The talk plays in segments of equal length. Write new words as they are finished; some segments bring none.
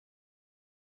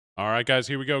All right, guys,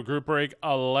 here we go. Group break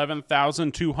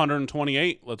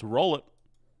 11,228. Let's roll it.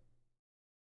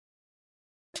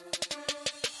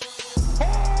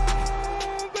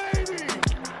 Oh, baby!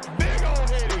 Big ol'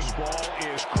 hit. His ball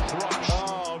is crushed.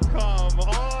 Oh, come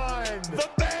on. The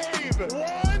babe.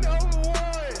 1 of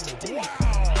 1.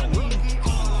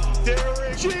 Wow.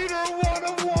 Derek Jeter, 1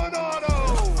 of 1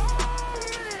 auto.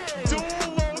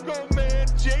 Dual logo man,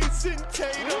 Jason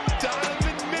Tatum,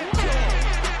 Donovan Mitchell.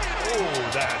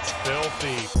 Oh, that's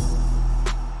filthy.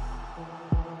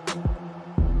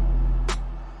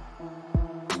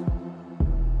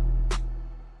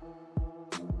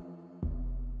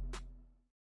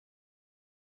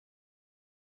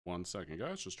 One second,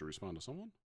 guys, just to respond to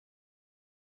someone.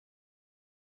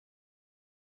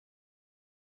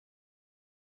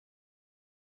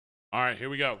 All right, here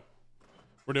we go.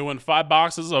 We're doing 5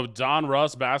 boxes of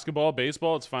Donruss basketball,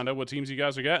 baseball. Let's find out what teams you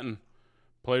guys are getting.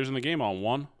 Players in the game on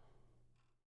 1,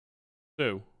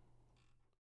 2,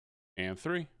 and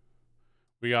 3.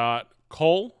 We got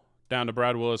Cole down to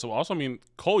Brad Willis. So also, I mean,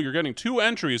 Cole, you're getting 2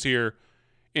 entries here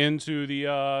into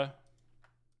the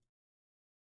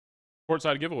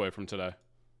courtside giveaway from today.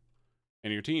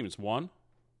 And your teams 1,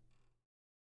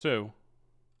 2,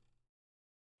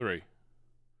 3.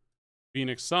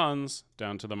 Phoenix Suns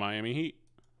down to the Miami Heat.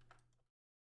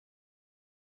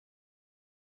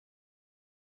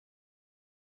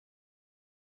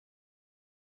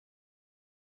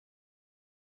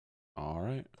 All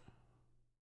right.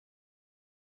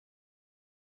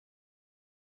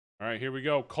 All right, here we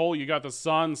go. Cole, you got the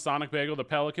Suns, Sonic Bagel, the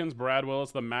Pelicans, Brad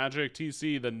Willis, the Magic,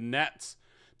 TC, the Nets,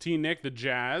 T-Nick, the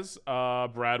Jazz,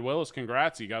 Brad Willis,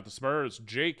 congrats. You got the Spurs.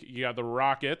 Jake, you got the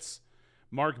Rockets.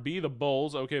 Mark B, the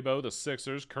Bulls. OK Bo, the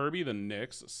Sixers. Kirby, the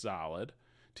Knicks, solid.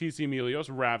 TC Melios,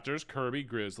 Raptors. Kirby,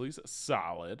 Grizzlies,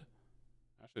 solid.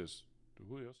 Actually, it's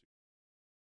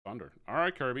Thunder. All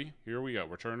right, Kirby, here we go.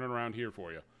 We're turning around here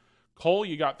for you. Cole,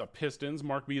 you got the Pistons.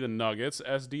 Mark B, the Nuggets.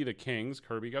 SD, the Kings.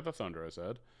 Kirby got the Thunder, I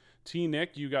said.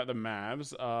 T-Nick, you got the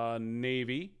Mavs.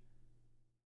 Navy,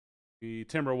 the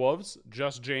Timberwolves.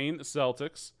 Just Jane,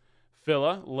 Celtics.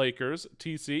 Phila, Lakers.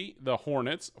 TC, the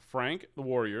Hornets. Frank, the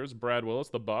Warriors. Brad Willis,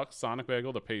 the Bucks. Sonic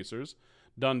Bagel, the Pacers.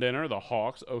 Dundinner, the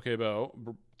Hawks. OK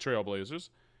Bo, Trailblazers.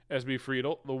 SB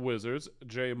Friedel, the Wizards.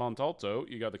 Jay Montalto,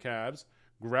 you got the Cavs.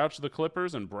 Grouch, the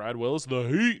Clippers. And Brad Willis, the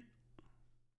Heat.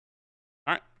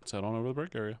 All right, let's head on over to the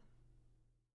break area.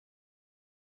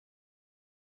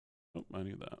 Oh, I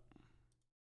need that.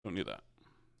 Don't need that.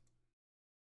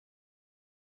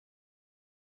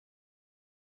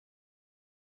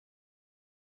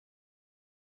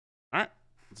 All right,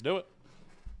 let's do it.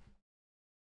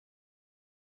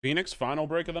 Phoenix, final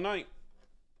break of the night.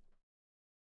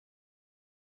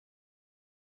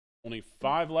 Only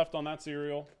 5 left on that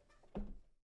serial.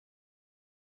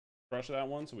 Crush that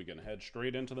one so we can head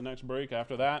straight into the next break.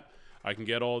 After that, I can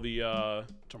get all the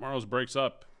tomorrow's breaks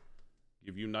up.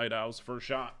 Give you Night Owl's first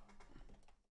shot.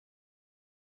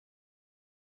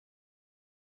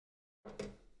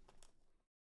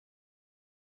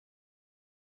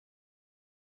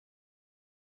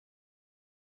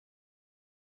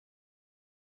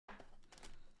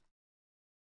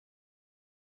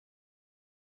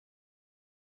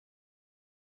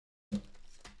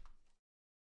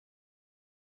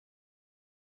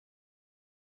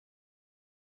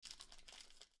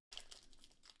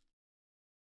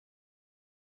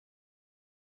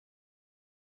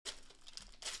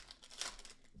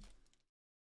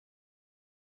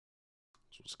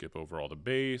 So we'll skip over all the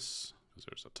base because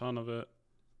there's a ton of it.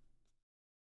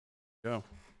 Go.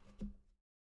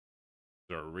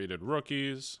 There are rated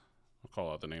rookies. I'll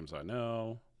call out the names I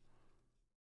know.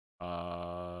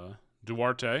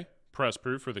 Duarte, press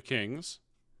proof for the Kings.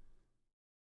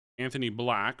 Anthony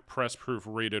Black, press proof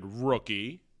rated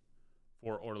rookie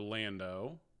for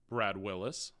Orlando. Brad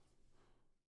Willis.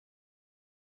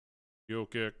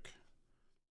 Jokic,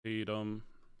 Tatum,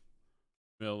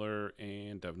 Miller,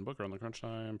 and Devin Booker on the crunch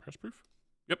time. Press proof?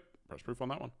 Yep, press proof on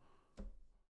that one.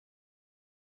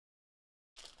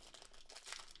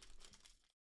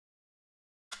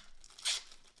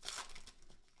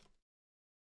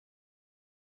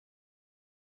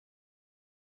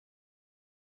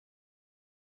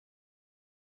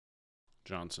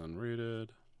 Johnson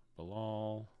rated.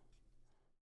 Bilal.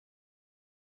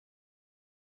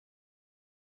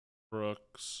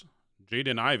 Brooks.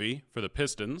 Jaden Ivey for the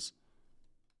Pistons.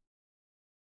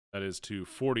 That is to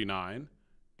 49.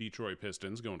 Detroit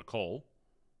Pistons going to Cole.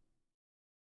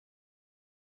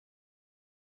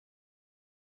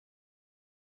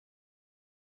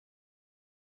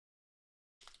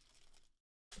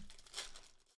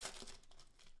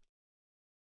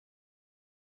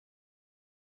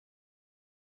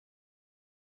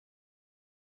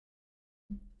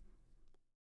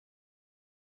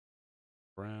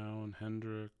 Brown,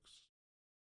 Hendricks.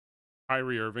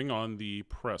 Kyrie Irving on the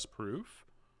press proof.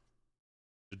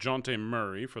 DeJounte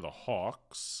Murray for the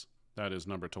Hawks. That is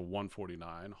number to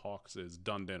 149. Hawks is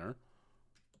done dinner.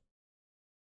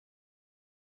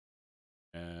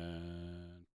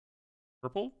 And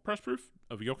purple press proof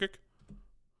of Jokic.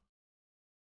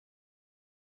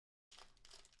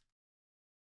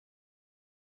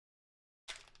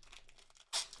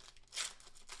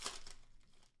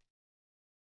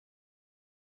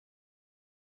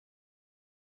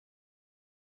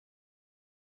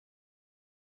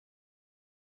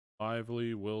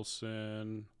 Lively,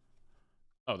 Wilson.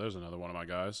 Oh, there's another one of my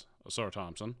guys. Osar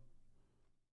Thompson.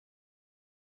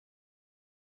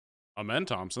 Amen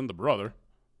Thompson, the brother.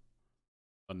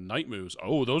 A Night Moves.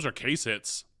 Oh, those are case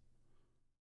hits.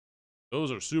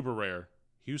 Those are super rare.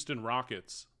 Houston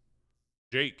Rockets.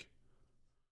 Jake.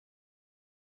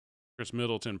 Chris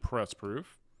Middleton press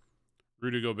proof.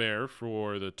 Rudy Gobert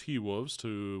for the T-Wolves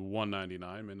to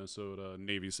 199. Minnesota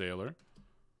Navy Sailor.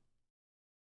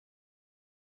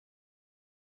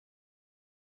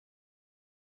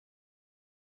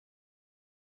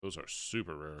 Those are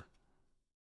super rare.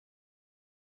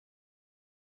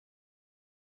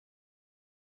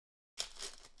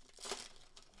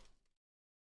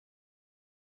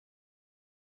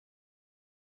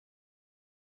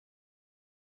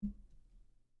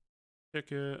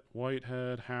 Pickett,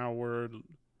 Whitehead, Howard,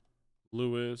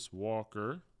 Lewis,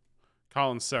 Walker.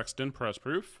 Colin Sexton press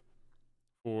proof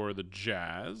for the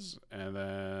Jazz. And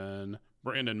then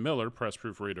Brandon Miller press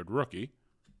proof rated rookie.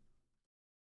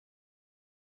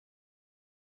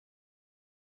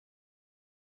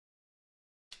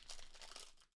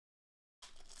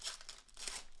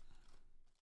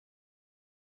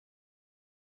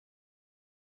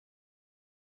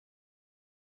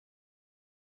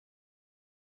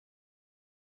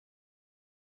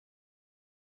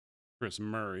 Chris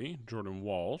Murray, Jordan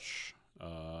Walsh,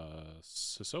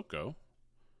 Sissoko,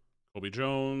 Kobe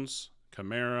Jones,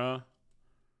 Kamara,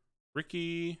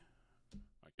 Ricky.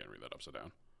 I can't read that upside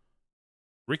down.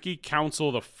 Ricky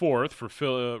Council the fourth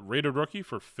for rated rookie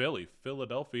for Philly,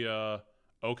 Philadelphia.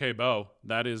 Okay, Bo.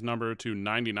 That is number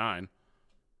 299.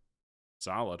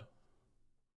 Solid.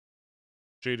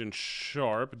 Jaden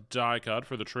Sharp, die cut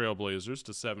for the Trailblazers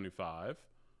to 75.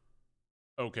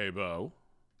 Okay, Bo.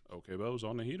 Okay, Bo's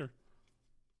on the heater.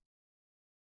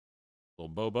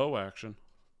 Little Bobo action.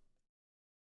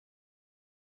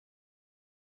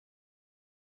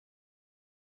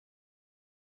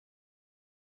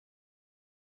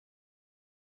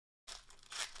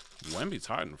 Wemby's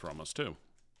hiding from us, too.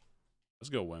 Let's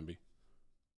go, Wemby.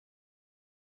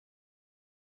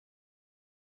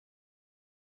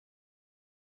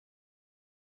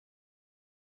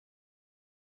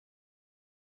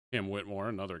 Cam Whitmore,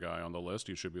 another guy on the list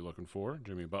you should be looking for.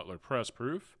 Jimmy Butler, press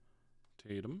proof.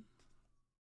 Tatum.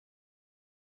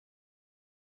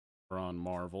 Ron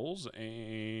Marvels,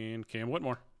 and Cam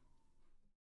Whitmore.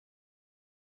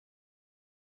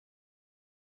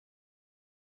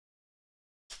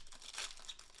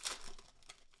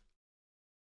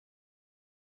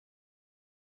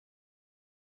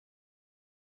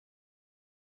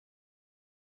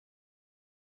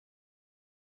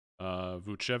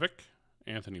 Vucevic,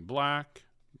 Anthony Black,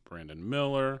 Brandon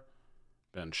Miller,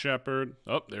 Ben Shepherd.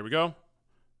 Oh, there we go.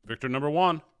 Victor number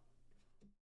 1.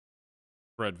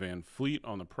 Fred Van Fleet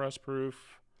on the press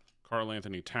proof. Karl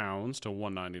Anthony Towns to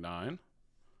 199.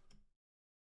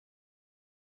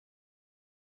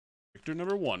 Victor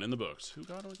number 1 in the books. Who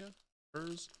got him again?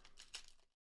 Spurs.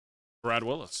 Brad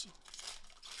Willis.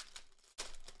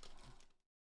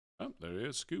 Oh, there he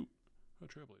is. Scoot. Oh,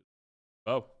 Trailblazer.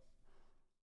 Oh.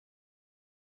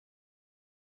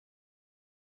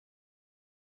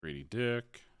 Grady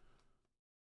Dick.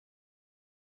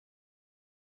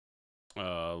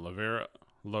 La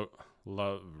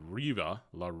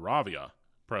Ravia,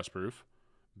 press proof.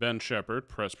 Ben Shepherd,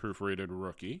 press proof rated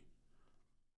rookie.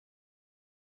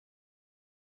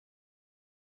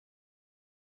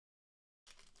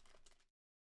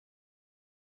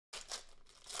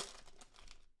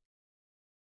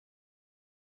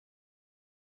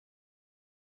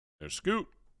 There's Scoot.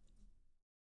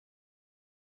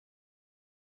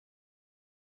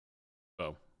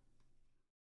 Oh.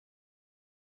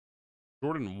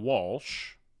 Jordan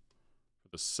Walsh for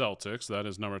the Celtics. That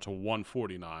is number to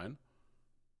 149.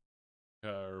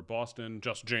 Boston,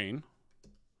 Just Jane.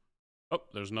 Oh,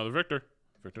 there's another Victor.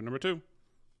 Victor number 2.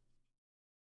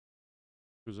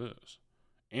 Who's this?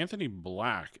 Anthony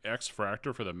Black,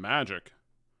 X-Fractor for the Magic.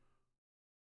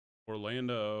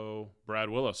 Orlando, Brad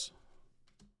Willis.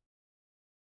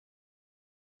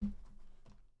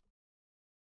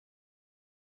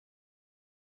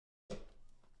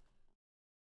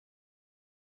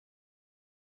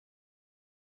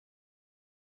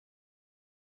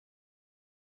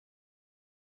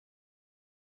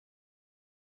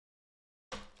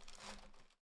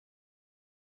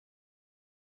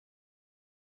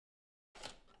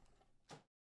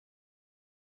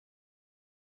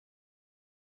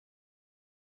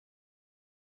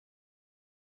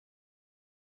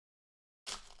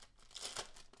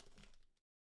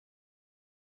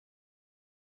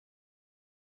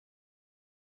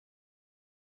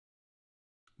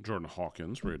 Jordan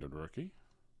Hawkins, rated rookie.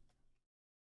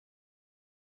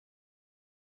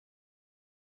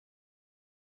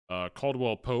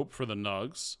 Caldwell Pope for the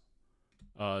Nugs.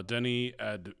 Denny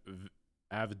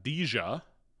Avdija,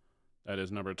 that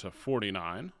is numbered to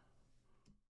 49.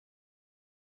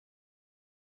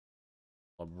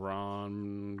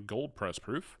 LeBron gold press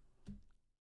proof. I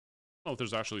don't know if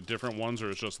there's actually different ones or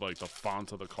it's just like the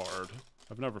font of the card.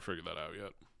 I've never figured that out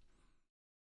yet.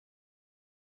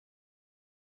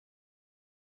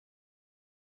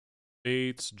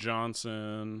 Bates,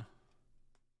 Johnson,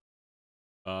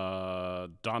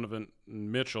 Donovan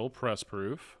Mitchell, press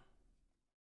proof.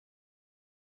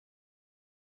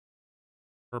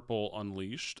 Purple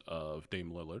Unleashed of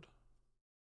Dame Lillard.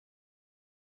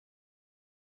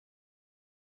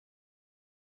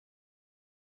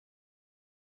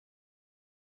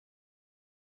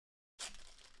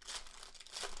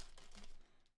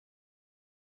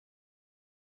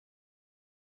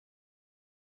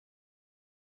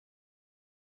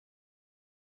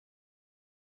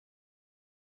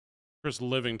 Chris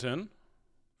Livington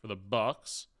for the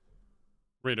Bucks.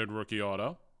 Rated rookie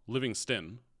auto.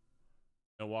 Livingston.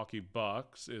 Milwaukee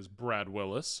Bucks is Brad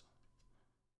Willis.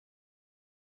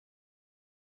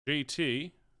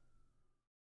 Jason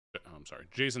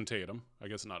Tatum. I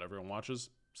guess not everyone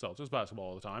watches Celtics basketball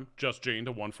all the time. Just Jane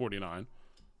to 149.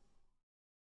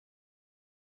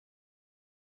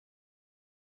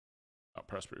 Oh,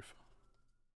 press proof.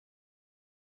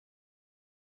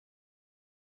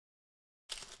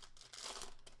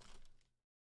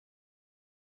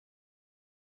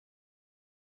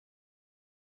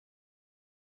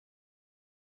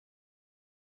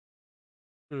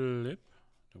 Flip.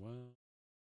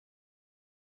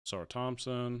 Sarah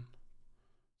Thompson.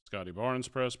 Scotty Barnes,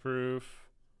 press proof.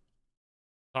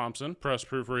 Thompson, press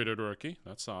proof rated rookie.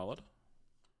 That's solid.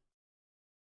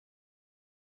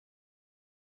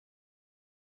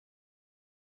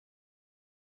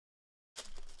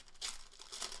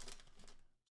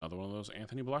 Another one of those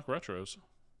Anthony Black retros.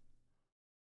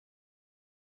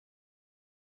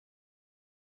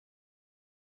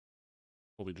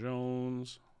 Colby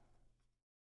Jones.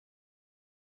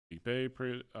 Weekday,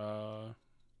 press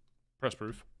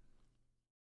proof.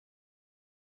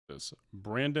 This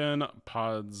Brandon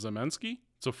Podziemski.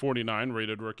 It's a 49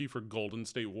 rated rookie for Golden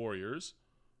State Warriors.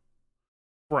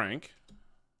 Frank.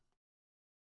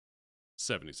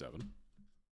 77.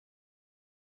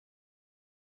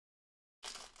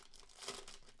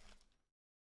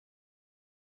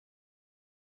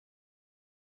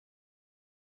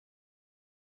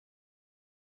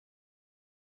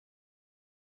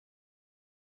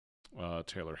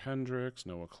 Taylor Hendricks,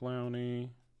 Noah Clowney,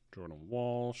 Jordan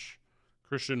Walsh,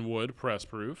 Christian Wood, press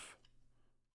proof.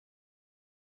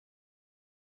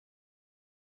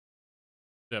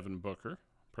 Devin Booker,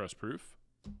 press proof.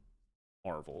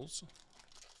 Marvels.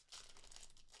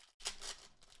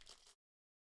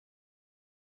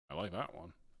 I like that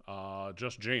one.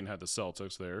 Just Jane had the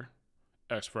Celtics there.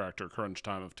 X-Factor, crunch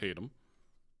time of Tatum.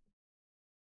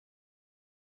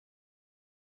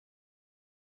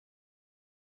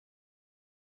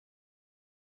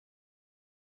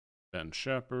 Ben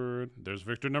Shepherd. There's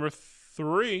Victor number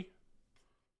 3.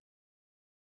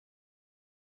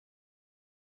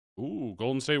 Ooh,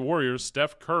 Golden State Warriors.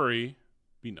 Steph Curry.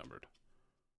 Be numbered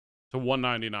to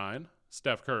 199.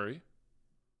 Steph Curry.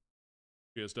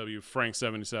 PSW Frank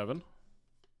 77.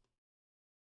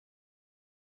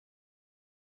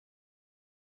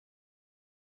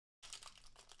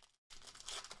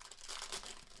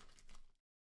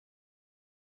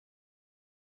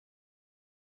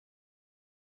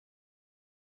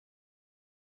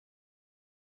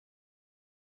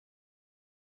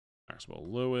 Maxwell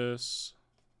Lewis,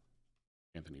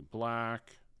 Anthony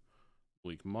Black,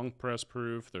 Bleak Monk press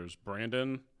proof. There's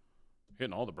Brandon,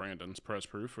 hitting all the Brandons press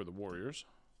proof for the Warriors.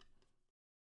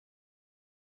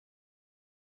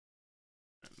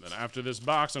 And then after this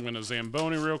box, I'm going to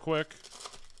Zamboni real quick.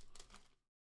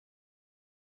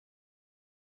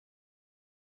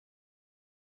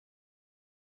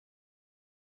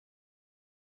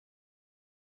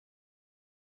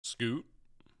 Scoot.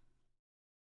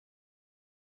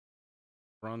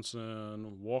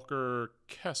 Brunson, Walker,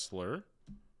 Kessler.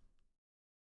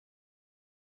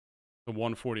 The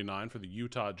 149 for the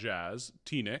Utah Jazz.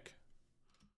 T-Nick.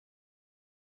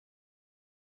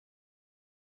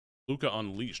 Luka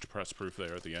Unleashed press proof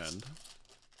there at the end.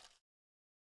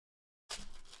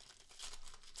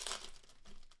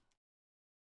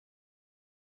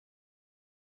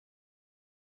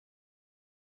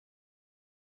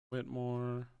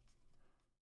 Whitmore.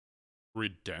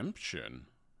 Redemption.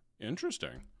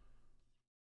 Interesting.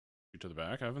 To the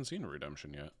back. I haven't seen a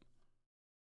redemption yet.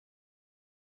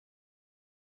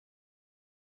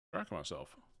 Correct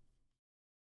myself.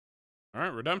 All right,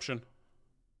 redemption.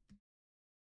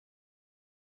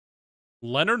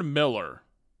 Leonard Miller.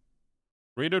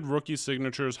 Rated rookie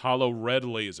signatures, hollow red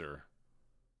laser.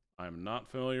 I'm not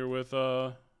familiar with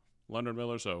Leonard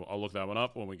Miller, so I'll look that one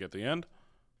up when we get to the end.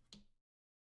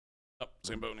 Oh,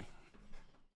 Zamboni.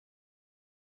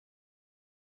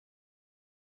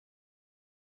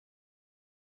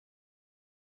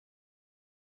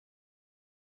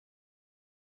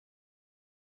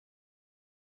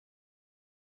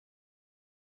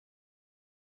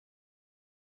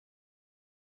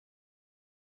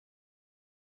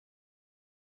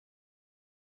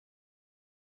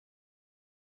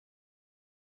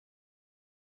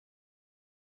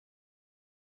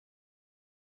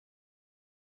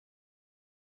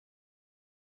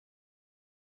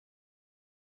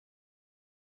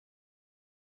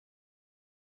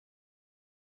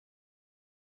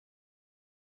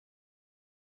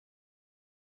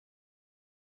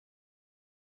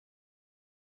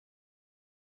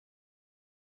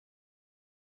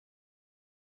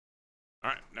 All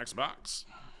right, next box.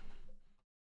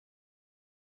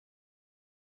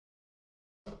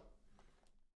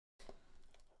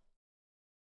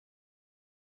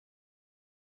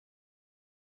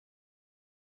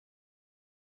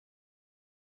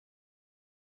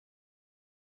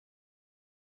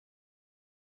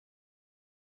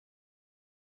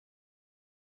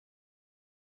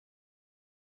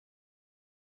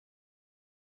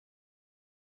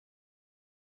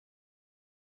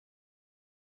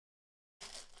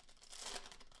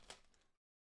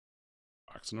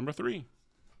 Box number 3.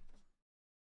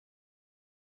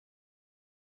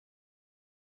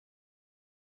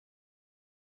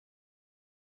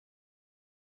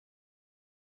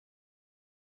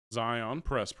 Zion,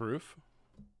 press proof.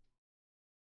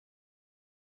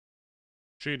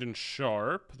 Shaden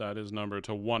Sharp, that is numbered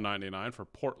to 199 for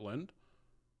Portland.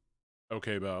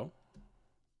 Okay, Bo.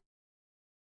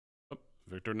 Oh,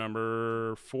 Victor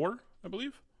number 4, I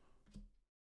believe.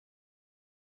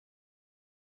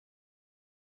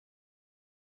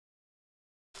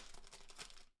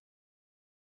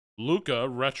 Luca,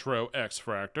 retro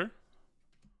X-Fractor.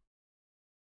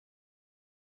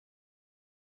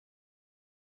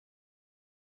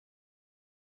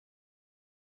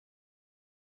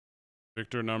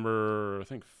 Victor number, I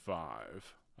think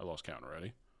 5. I lost count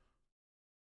already.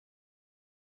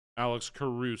 Alex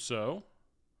Caruso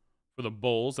for the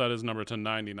Bulls. That is number to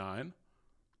 99.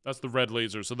 That's the red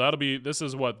laser. So that'll be, this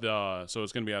is what the, so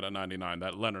it's going to be out at 99.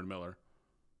 That Leonard Miller.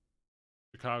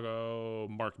 Chicago,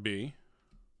 Mark B.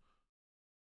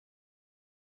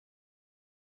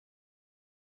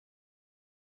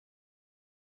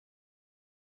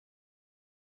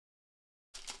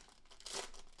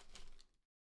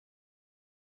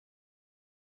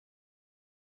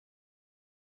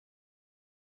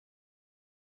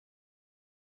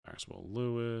 Maxwell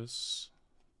Lewis.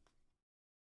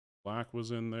 Black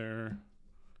was in there.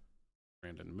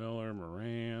 Brandon Miller,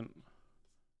 Morant.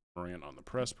 Morant on the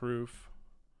press proof.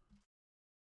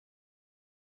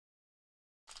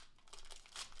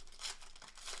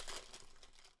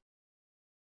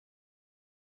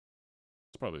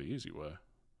 It's probably the easy way.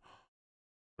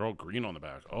 They're all green on the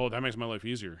back. Oh, that makes my life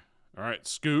easier. All right,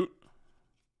 Scoot.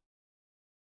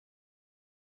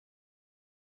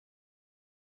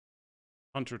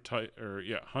 Hunter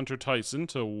Tyson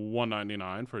to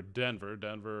 199 for Denver.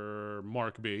 Denver,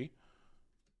 Mark B.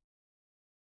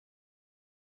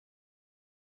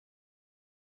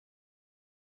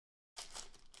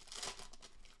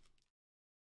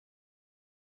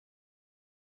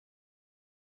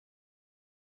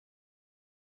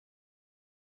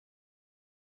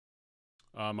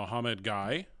 Mohamed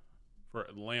Guy for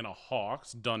Atlanta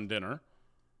Hawks. Done dinner.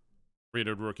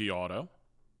 Rated rookie auto.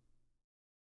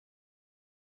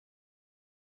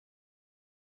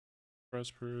 Press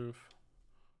proof.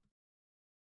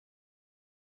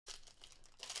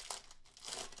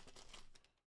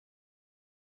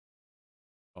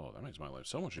 Oh, that makes my life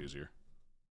so much easier.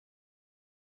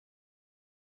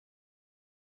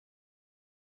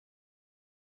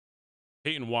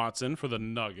 Peyton Watson for the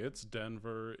Nuggets.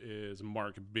 Denver is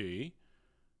Mark B.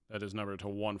 That is numbered to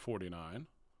 149.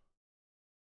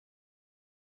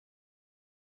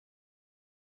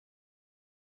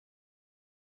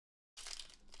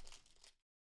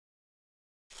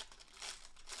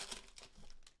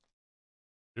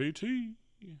 JT.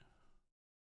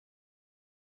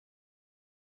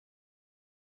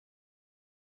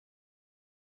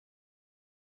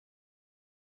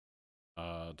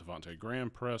 Devontae Graham,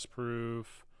 press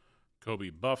proof. Kobe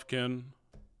Buffkin,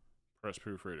 press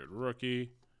proof rated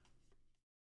rookie.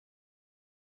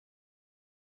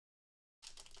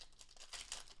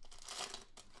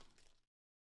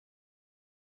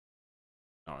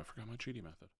 I forgot my cheating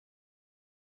method.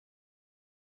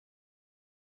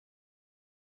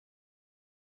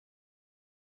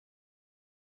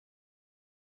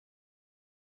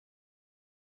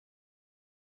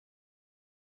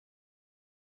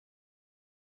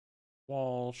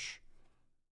 Walsh.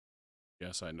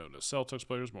 Yes, I noticed Celtics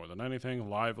players more than anything.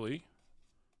 Lively.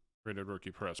 Rated rookie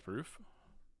press proof.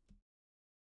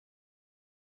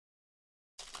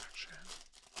 Action.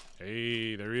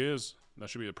 Hey, there he is. That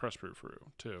should be the press proof for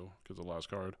too, because the last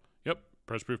card. Yep,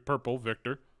 press proof purple,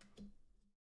 Victor.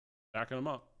 Backing him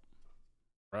up.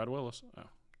 Brad Willis. Oh.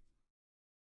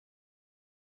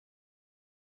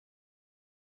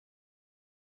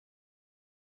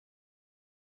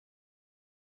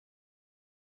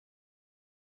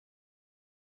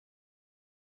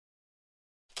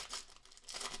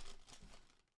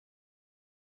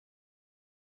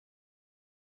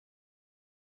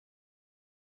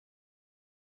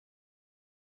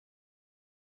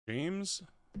 James.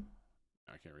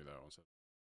 I can't read that one.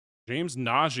 James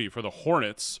Najee for the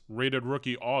Hornets. Rated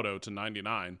rookie auto to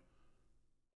 99.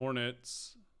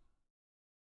 Hornets.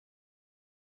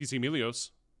 PC Milios.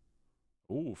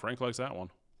 Ooh, Frank likes that one.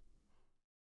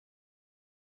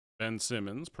 Ben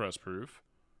Simmons, press proof.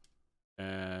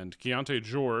 And Keontae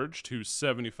George,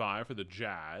 275 for the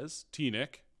Jazz.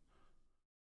 T-Nick.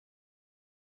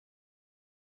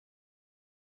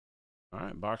 All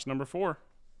right, box number 4.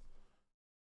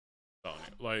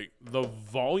 Like, the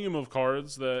volume of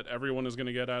cards that everyone is going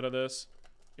to get out of this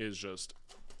is just,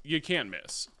 you can't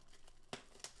miss. I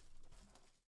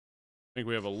think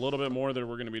we have a little bit more that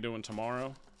we're going to be doing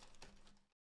tomorrow.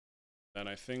 And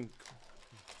I think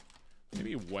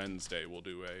maybe Wednesday we'll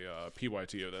do a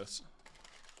PYT of this.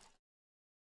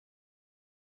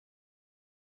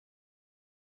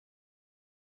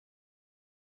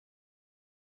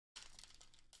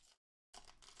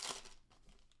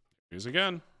 Here's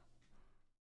again.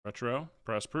 Retro,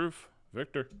 press proof,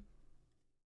 Victor.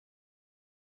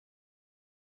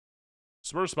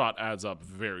 Spurs spot adds up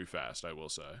very fast, I will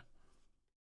say.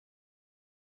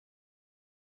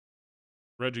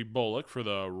 Reggie Bullock for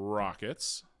the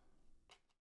Rockets.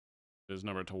 Is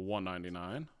numbered to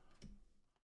 199.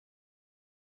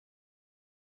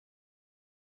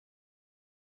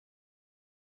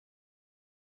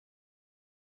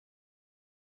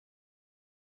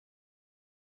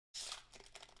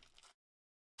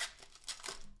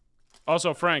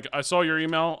 Also, Frank, I saw your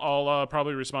email. I'll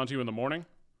probably respond to you in the morning.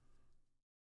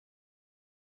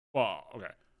 Well,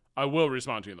 okay. I will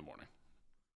respond to you in the morning.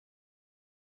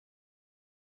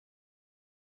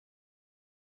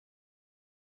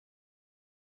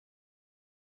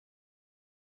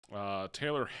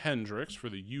 Taylor Hendricks for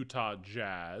the Utah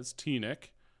Jazz.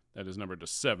 T-Nick. That is numbered to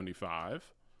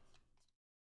 75.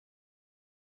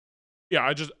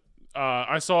 Yeah,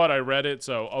 I saw it. I read it,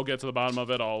 so I'll get to the bottom of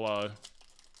it.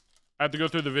 I have to go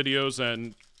through the videos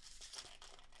and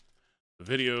I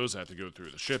have to go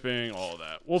through the shipping, all of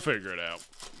that. We'll figure it out.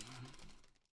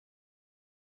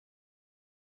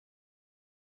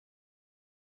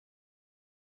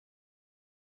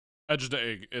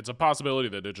 It's a possibility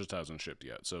that it just hasn't shipped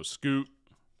yet. So Scoot.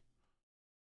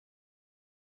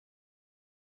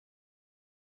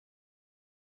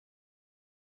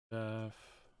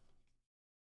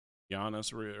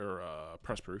 Giannis or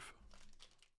press proof.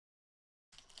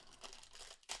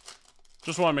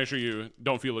 Just want to make sure you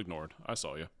don't feel ignored. I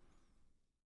saw you.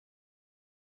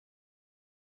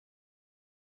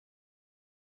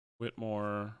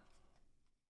 Whitmore.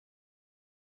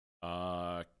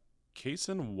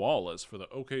 Cason Wallace for the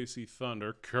OKC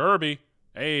Thunder. Kirby.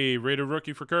 Hey, rated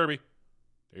rookie for Kirby.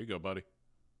 There you go, buddy.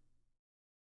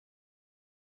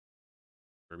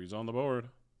 Kirby's on the board.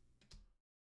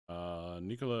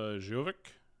 Nikola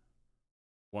Jovic.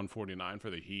 149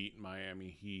 for the Heat.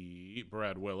 Miami Heat.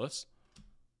 Brad Willis.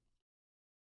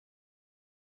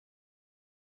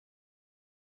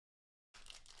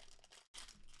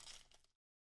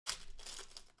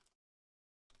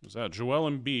 Who's that? Joel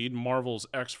Embiid, Marvel's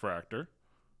X-Fractor.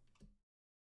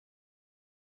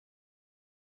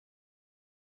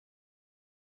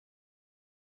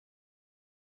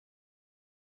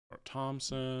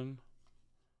 Thompson.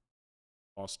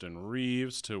 Austin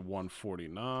Reeves to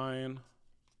 149.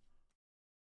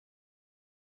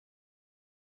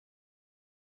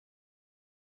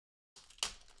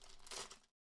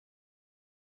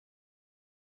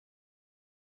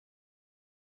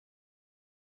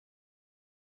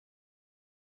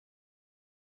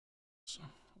 So,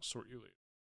 I'll sort you later.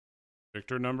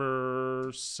 Victor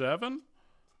number 7?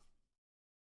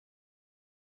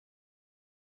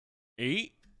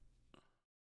 8?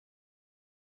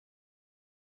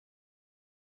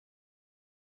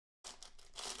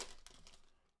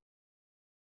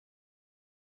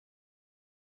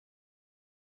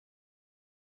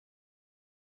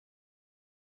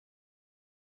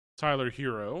 Tyler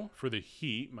Hero for the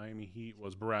Heat. Miami Heat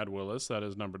was Brad Willis. That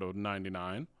is number to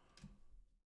 99.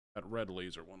 That red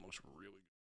laser one looks really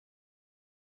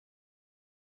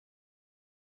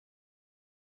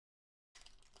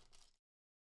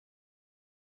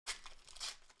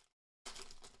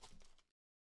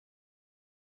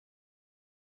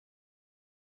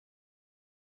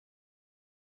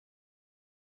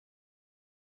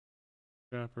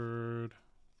good. Shepard.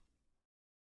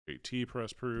 JT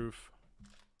press proof.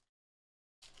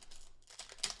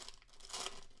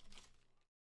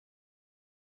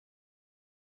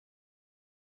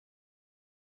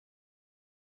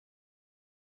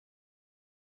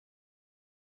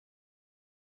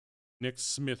 Nick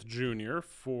Smith Jr.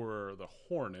 for the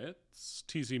Hornets.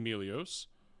 TZ Melios.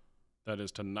 That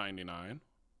is to 99.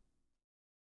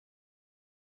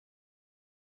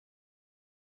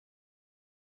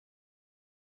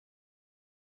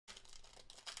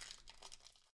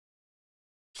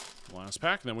 Last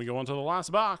pack, then we go on to the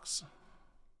last box.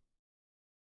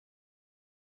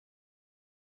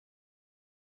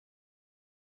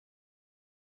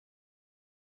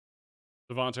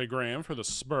 Devontae Graham for the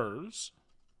Spurs.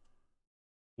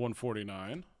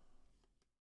 149.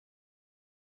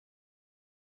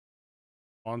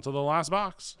 On to the last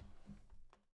box.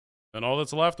 And all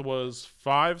that's left was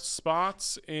 5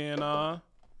 spots in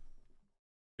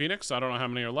Phoenix. I don't know how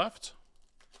many are left.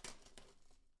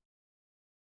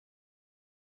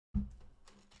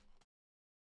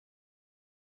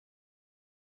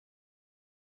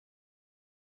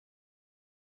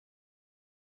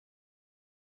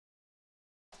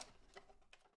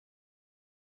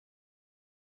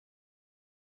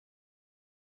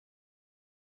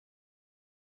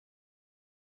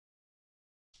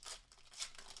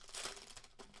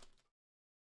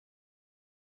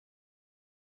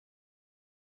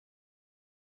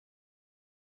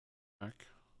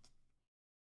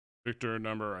 Victor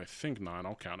number, I think 9.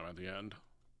 I'll count him at the end.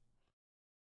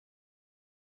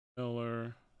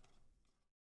 Miller.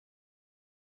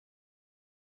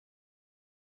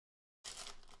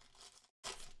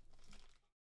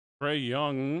 Trey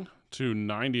Young to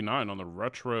 99 on the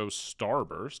retro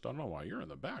Starburst. I don't know why you're in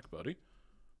the back, buddy.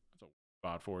 That's a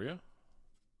spot for you.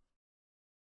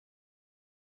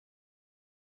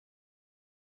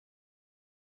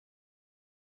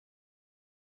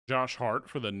 Josh Hart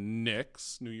for the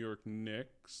Knicks. New York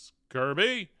Knicks.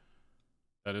 Kirby.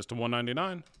 That is to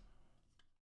 199.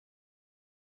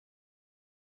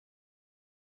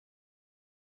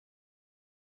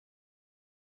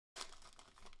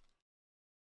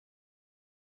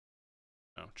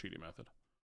 Oh, cheating method.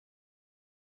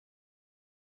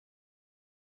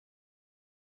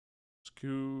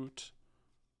 Scoot.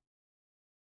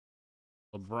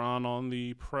 LeBron on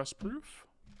the press proof.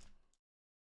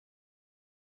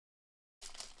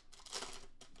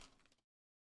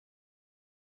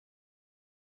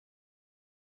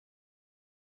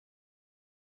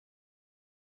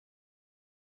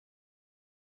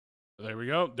 There we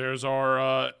go. There's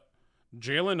our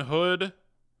Jalen Hood,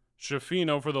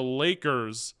 Shafino for the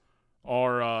Lakers.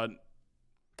 Our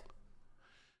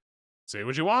say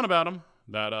what you want about him.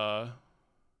 That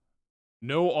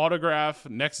no autograph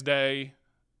next day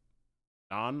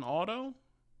non-auto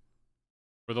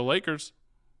for the Lakers.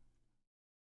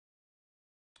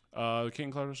 The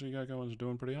King Clouders you got going is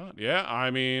doing pretty hot. Yeah, I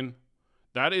mean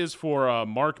that is for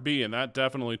Mark B, and that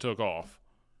definitely took off.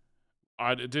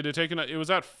 Did it take it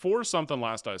was at 4 something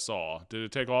last I saw. Did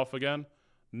it take off again?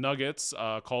 Nuggets,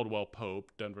 Caldwell Pope,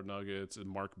 Denver Nuggets, and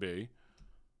Mark B.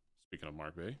 Speaking of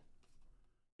Mark B.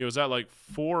 It was at like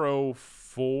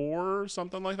 404,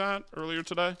 something like that, earlier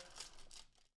today.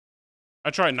 I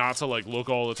try not to like look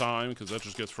all the time because that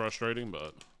just gets frustrating,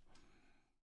 but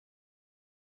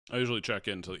I usually check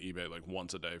into eBay like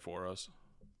once a day for us.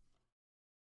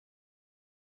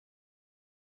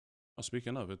 Oh,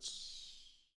 speaking of, it's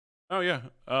oh yeah,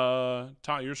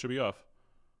 Ty, yours should be off.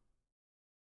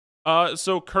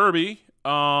 So Kirby,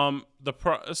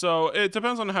 so it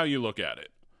depends on how you look at it.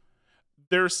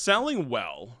 They're selling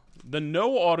well. The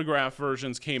no autograph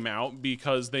versions came out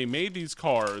because they made these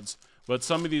cards, but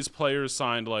some of these players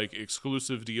signed like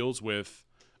exclusive deals with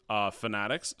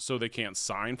Fanatics, so they can't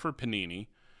sign for Panini.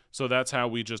 So that's how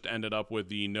we just ended up with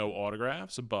the no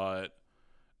autographs. But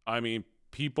I mean,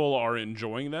 people are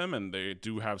enjoying them, and they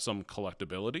do have some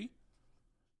collectability.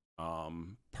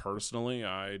 Personally,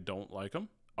 I don't like them.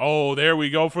 Oh, there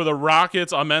we go for the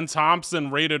Rockets. Amen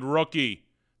Thompson, rated rookie.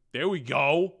 There we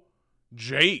go.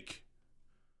 Jake.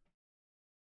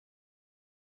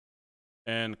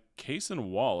 And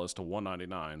Cason Wallace to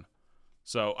 199.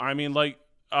 So, I mean, like,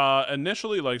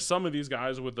 initially, like, some of these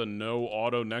guys with the no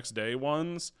auto next day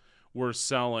ones we're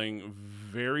selling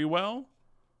very well.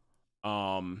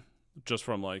 Just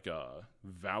from like a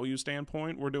value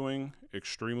standpoint, we're doing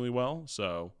extremely well.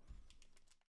 So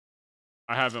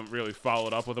I haven't really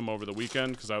followed up with them over the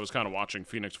weekend because I was kind of watching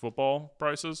Phoenix football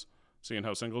prices, seeing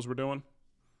how singles were doing,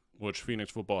 which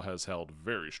Phoenix football has held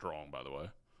very strong, by the way.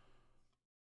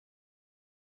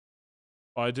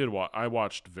 Oh, I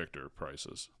watched Victor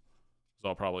prices, so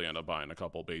I'll probably end up buying a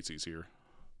couple Batesies here.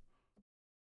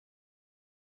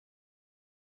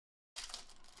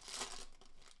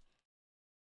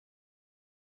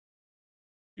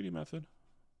 PD method.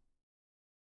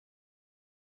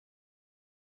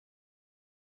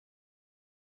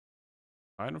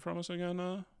 Hiding from us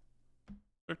again,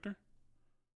 Victor.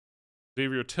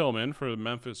 Xavier Tillman for the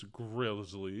Memphis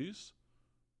Grizzlies.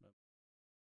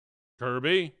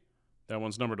 Kirby. That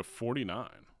one's numbered to 49.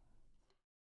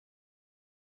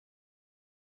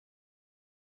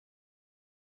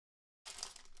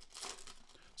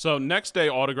 So next day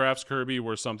autographs, Kirby,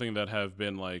 were something that have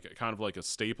been like kind of like a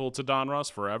staple to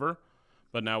Donruss forever.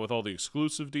 But now with all the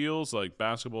exclusive deals, like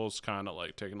basketball's kind of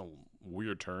like taking a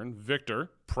weird turn. Victor,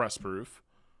 press proof.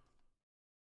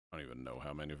 I don't even know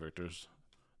how many Victors.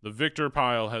 The Victor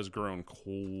pile has grown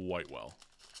quite well.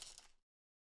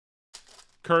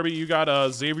 Kirby, you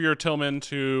got Xavier Tillman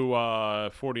to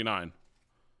 49.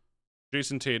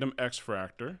 Jason Tatum,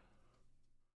 X-Fractor.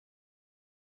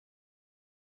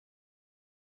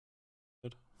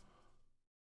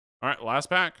 All right, last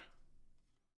pack.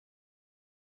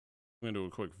 I'm going to do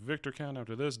a quick Victor count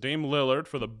after this. Dame Lillard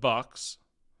for the Bucks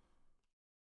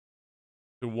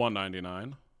to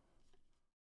 199.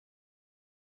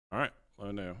 All right, let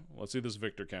me know. Let's see this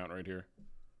Victor count right here.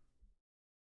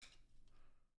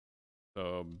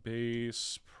 So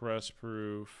base, press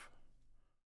proof,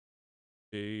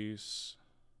 base,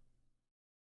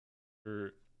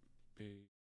 base,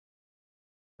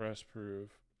 press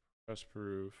proof, press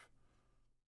proof.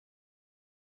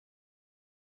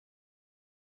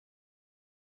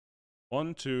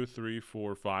 One, two, three,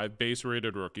 four, five base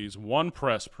rated rookies, one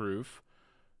press proof,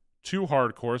 two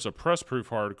hard courts, a press proof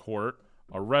hard court,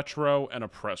 a retro, and a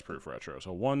press proof retro.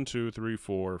 So 1, 2, 3,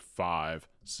 4, 5,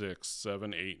 6,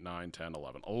 7, 8, 9, 10,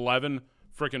 11. 11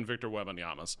 freaking Victor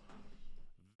Wembanyama's.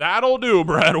 That'll do,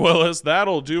 Brad Willis.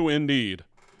 That'll do indeed.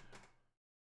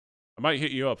 I might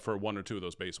hit you up for 1 or 2 of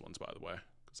those base ones, by the way,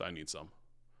 because I need some.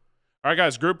 All right,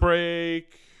 guys, group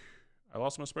break. I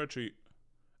lost my spreadsheet.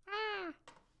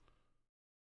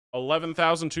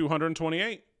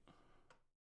 11,228.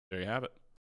 There you have it.